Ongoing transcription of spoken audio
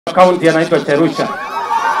Kaunti anaitwa Jerusa.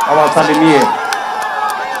 Awasalimie.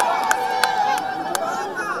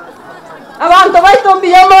 Abantu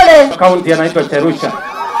baitumbiye mole. Kaunti anaitwa Jerusa.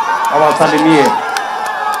 Awasalimie.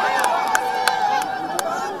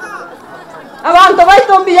 Abantu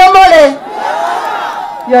baitumbiye mole.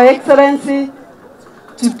 Your Excellency,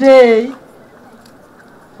 today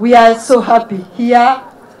we are so happy here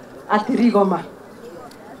at Rigoma.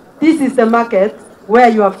 This is the market where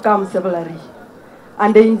you have come severally.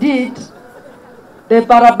 And indeed, the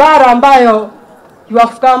barabara ambayo you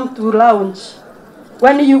have come to launch,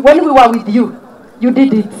 when we were with you, you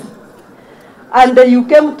did it. And you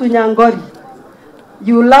came to Nyangori,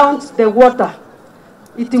 you launched the water.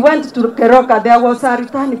 It went to Keroka, there was a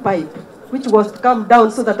return pipe, which was to come down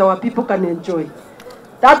so that our people can enjoy.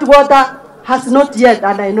 That water has not yet,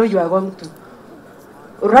 and I know you are going to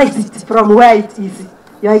raise it from where it is,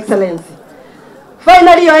 Your Excellency.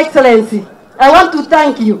 Finally, Your Excellency, I want to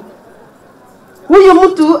thank you. Huyu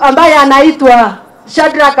mtu ambaye anaitwa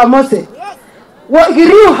Shadrack Mose.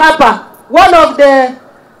 Giriu hapa, one of the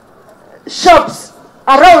shops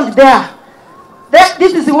around there.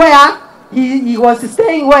 This is where he was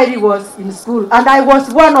staying while he was in school, and I was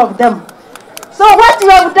one of them. So what you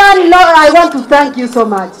have done, Lord, I want to thank you so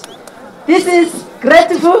much. This is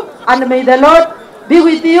grateful, and may the Lord be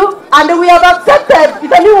with you. And we have accepted,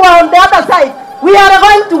 even you are on the other side, we are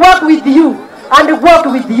going to work with you and work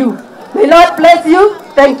with you. May Lord bless you.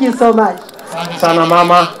 Thank you so much. Sana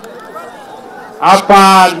mama.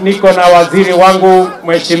 Hapa niko na waziri wangu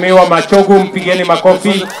Mheshimiwa Machogu, mpigeni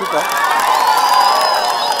makofi.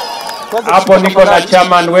 Hapo niko na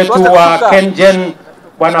chairman wetu wa Kengen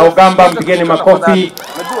Bwana Ogamba, mpigeni makofi.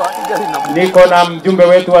 Niko na mjumbe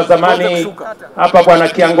wetu wa zamani hapa Bwana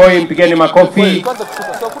Kiangoi, mpigeni makofi.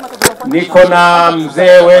 Niko na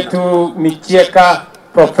mzee wetu Michieka,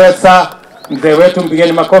 profesa, mzee wetu,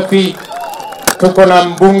 mpigeni makofi. Tuko na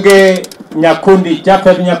mbunge Nyakundi,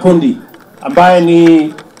 Jafet Nyakundi, ambaye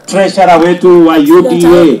ni treasurer wetu wa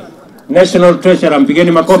UDA, National Treasurer,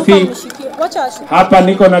 mpigeni makofi. Hapa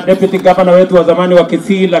niko na deputy governor wetu wa zamani wa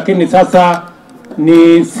Kisii, lakini sasa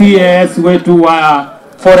ni CS wetu wa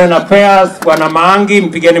Foreign Affairs, Bwana Maangi,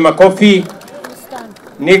 mpigeni makofi.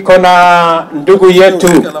 Niko na ndugu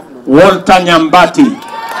yetu Walter Nyambati,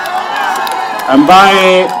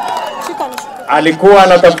 ambaye alikuwa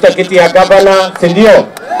anatafuta kiti ya governor, si ndio?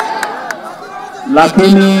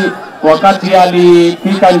 Lakini wakati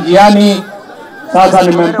alifika njiani, sasa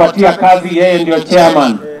nimempatia kazi, yeye ndio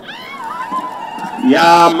chairman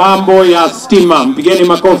ya mambo ya stima, mpigeni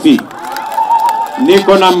makofi.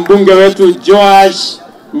 Niko na mbunge wetu Joash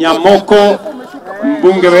Nyamoko,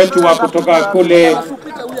 mbunge wetu wa kutoka kule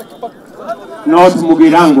North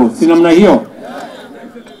Mugirango, si namna hiyo?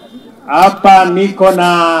 Hapa niko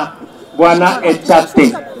na Bwana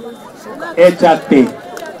Echate.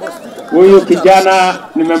 Huyu kijana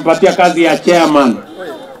nimempatia kazi ya chairman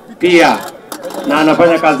pia, na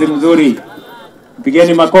anafanya kazi mzuri,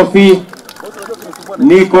 mpigeni makofi.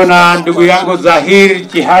 Niko na ndugu yangu Zahir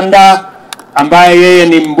Chihanda, ambaye yeye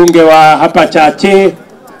ni mbunge wa hapa Chache.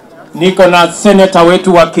 Niko na senator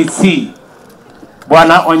wetu wa Kisii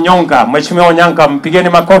Bwana Onyonga, Mheshimiwa Onyonga, mpigeni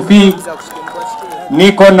makofi.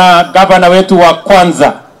 Niko na gavana wetu wa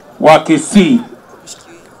kwanza wa Kisii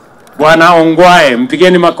Bwana Ongwae,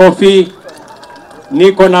 mpigeni makofi.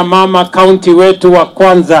 Niko na mama county wetu wa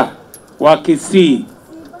kwanza wa Kisii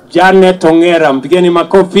Janet Ongera, mpigeni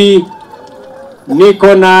makofi.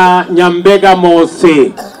 Niko na Nyambega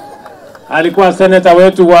Mose, alikuwa senator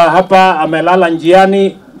wetu wa hapa, amelala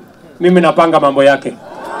njiani, mimi napanga mambo yake.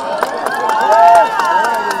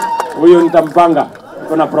 Huyu nitampanga,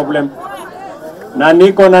 kuna problem. Na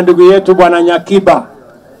niko na ndugu yetu Bwana Nyakiba,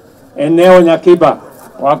 eneo Nyakiba,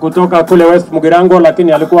 wa kutoka kule West Mugirango,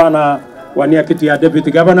 lakini alikuwa anawania kiti ya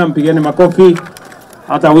deputy governor, mpigeni makofi.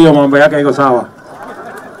 Hata huyo mambo yake iko sawa.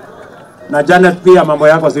 Na Janet pia mambo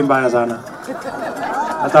yako si mbaya sana.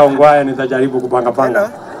 Hata Ongwae nitajaribu kupanga.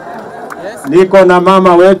 Niko na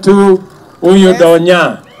mama wetu huyu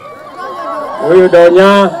Donya. Huyu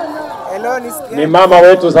Donya ni mama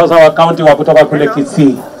wetu sasa wa county wa kutoka kule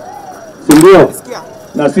Kisii, si ndio?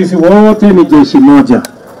 Na sisi wote ni jeshi moja,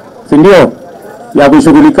 si ndio, ya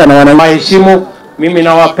kushughulika na wanaheshimu. Mimi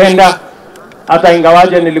nawapenda, hata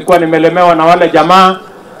ingawaje nilikuwa nimelemewa na wale jamaa,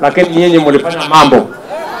 lakini nyinyi mlifanya mambo,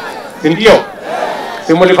 si ndio?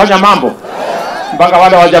 Si mlifanya mambo mpaka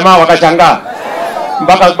wale wa jamaa wakashangaa,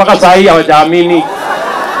 mpaka saa hii hawajaamini.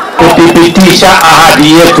 Kuthibitisha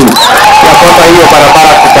ahadi yetu ya kwamba hiyo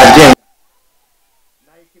barabara tutajenga,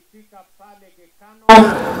 na ikifika pale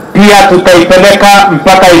Gekano pia tutaipeleka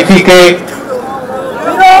mpaka ifike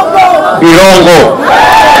Birongo.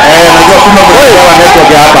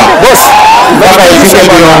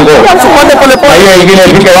 ifike Mlongo. Na hiyo ingine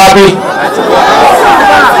ifike wapi?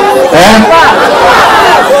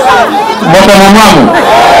 Momanyi.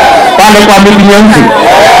 Pale kwa miti nyeusi.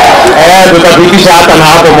 Tutafikisha hata na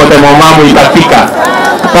hapo Momanyi itafika.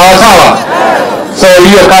 Sawa sawa. So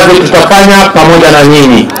hiyo kazi tutafanya pamoja na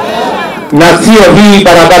nyinyi. Na sio hii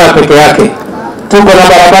barabara peke yake. Tuko na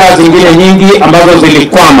barabara zingine nyingi ambazo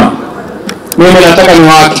zilikwama. Mimi nataka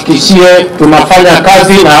niwahakikishie tunafanya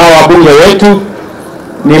kazi na hao wabunge wetu.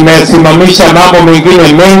 Nimesimamisha mambo mengine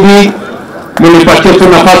mengi. Nilipatia tu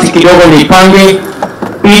nafasi kidogo nipange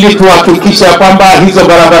ili tuhakikishe kwamba hizo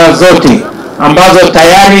barabara zote ambazo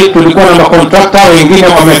tayari tulikuwa na makontrakta wengine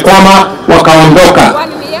wamekwama wakaondoka.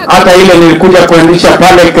 Hata ile nilikuja kuendesha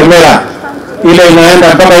pale Kemera, ile inaenda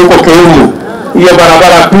mpaka huko Keumbu, hiyo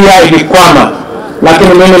barabara pia ilikwama. Lakini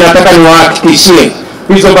mimi nataka niwahakikishie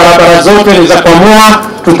hizo barabara zote ni za kwamua,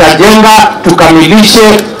 tutajenga, tukamilishe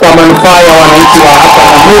kwa manufaa ya wananchi wa hapa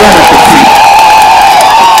Nyamira na Kisii.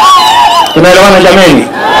 Tunaelewana jameni?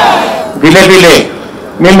 Vile vile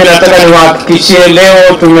mimi nataka niwahakikishie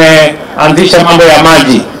leo tumeanzisha mambo ya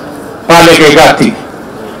maji pale Gegati.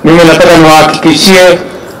 Mimi nataka niwahakikishie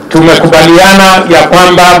tumekubaliana ya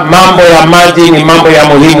kwamba mambo ya maji ni mambo ya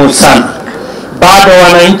muhimu sana. Bado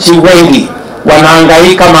wananchi wengi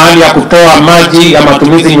wanahangaika mahali ya kutoa maji ya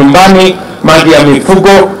matumizi nyumbani, maji ya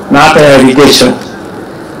mifugo na hata ya irrigation.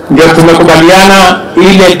 Ndio tumekubaliana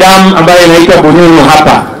ile dam ambayo inaitwa Bunyunyu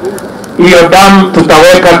hapa. Hiyo dam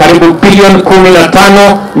tutaweka karibu bilioni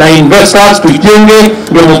 15 na investors tujenge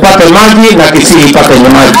ndio mpate maji na Kisii ipate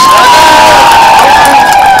maji.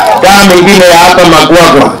 Dam nyingine ya hapa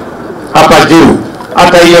Magwagwa hapa juu.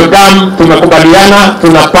 Hata hiyo dam tumekubaliana,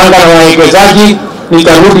 tunapanga na wawekezaji.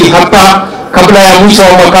 Nitarudi hapa kabla ya mwisho wa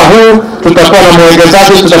mwaka huu, tutakuwa na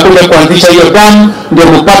mwekezaji, tutakuja kuanzisha hiyo dam ndio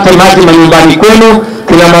mpate maji manyumbani kwenu.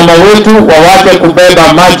 Kina mama wetu wawaje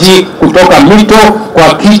kubeba maji kutoka mito kwa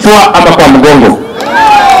kichwa ama kwa mgongo.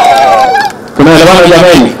 Tunaelewana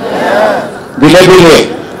jameni? Vile vile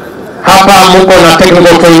hapa mko na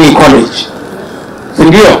Technical Training College, si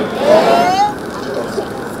ndio?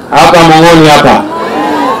 Hapa Momanyi hapa.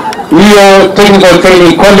 Hiyo Technical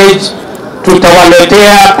Training College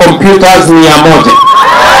tutawaletea computers 100.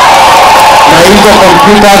 Na hizo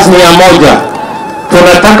computers 100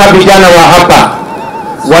 tunataka vijana wa hapa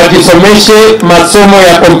wajisomeshe masomo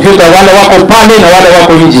ya kompyuta, wale wako pale na wale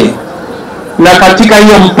wako nje. Na katika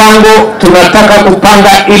hiyo mpango tunataka kupanga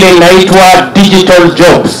ile inaitwa digital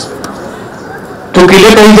jobs.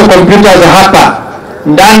 Tukileta hizo kompyuta za hapa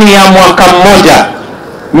ndani ya mwaka mmoja,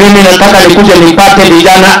 mimi nataka nikuje nipate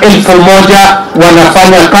vijana 1000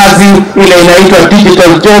 wanafanya kazi ile inaitwa digital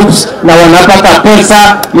jobs na wanapata pesa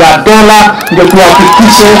ya dola, ndio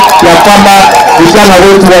tuhakikishe ya kwamba vijana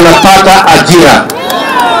wetu wanapata ajira.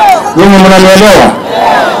 Nyinyi mnanielewa?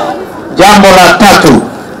 Jambo la tatu,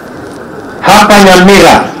 hapa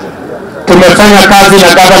Nyamira tumefanya kazi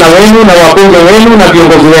na gavana wenu na wabunge wenu na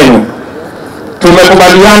viongozi wenu.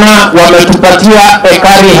 Tumekubaliana, wametupatia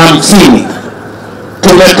ekari 50.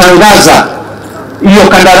 Tumetangaza hiyo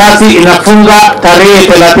kandarasi inafunga tarehe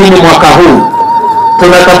 30 mwaka huu.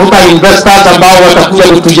 Tunatafuta investors ambao watakuja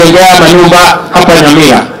kutujengea manyumba hapa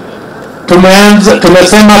Nyamira.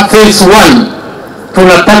 Tumesema phase 1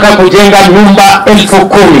 tunataka kujenga nyumba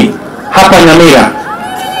 10,000 hapa Nyamira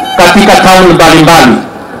katika town mbalimbali.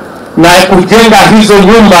 Na kujenga hizo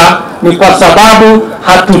nyumba ni kwa sababu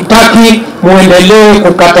hatutaki muendelee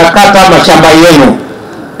kukatakata mashamba yenu.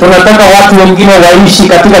 Tunataka watu wengine waishi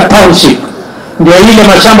katika township. Ndio ile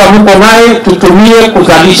mashamba mko naye tutumie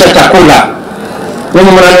kuzalisha chakula.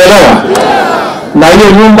 Nyinyi mnanielewa? Na hiyo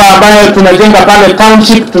nyumba ambayo tunajenga pale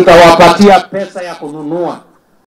township tutawapatia pesa ya kununua.